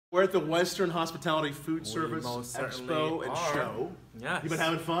We're at the Western Hospitality Food Service Expo and Show. Yes. You've been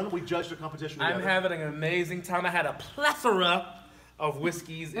having fun? We judged a competition together. I'm having an amazing time. I had a plethora of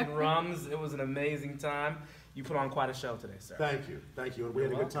whiskeys and rums. It was an amazing time. You put on quite a show today, sir. Thank you. Thank you. And we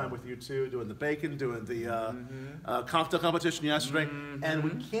had a good time with you, too, doing the bacon, doing the cocktail competition yesterday. And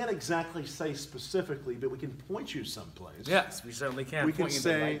we can't exactly say specifically, but we can point you someplace. Yes, we certainly can. We can point you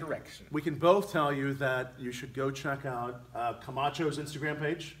say, in the right direction. We can both tell you that you should go check out Camacho's Instagram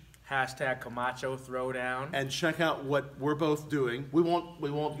page. Hashtag Camacho Throwdown. And check out what we're both doing. We won't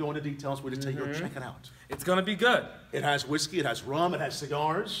go into details. We just tell you go check it out. It's gonna be good. It has whiskey, it has rum, it has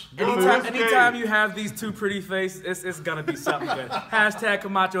cigars. Anytime you have these two pretty faces, it's gonna be something good. Hashtag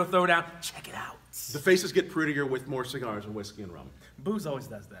Camacho Throwdown. Check it out. The faces get prettier with more cigars and whiskey and rum. Booze always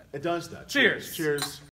does that. It does that. Cheers. Cheers.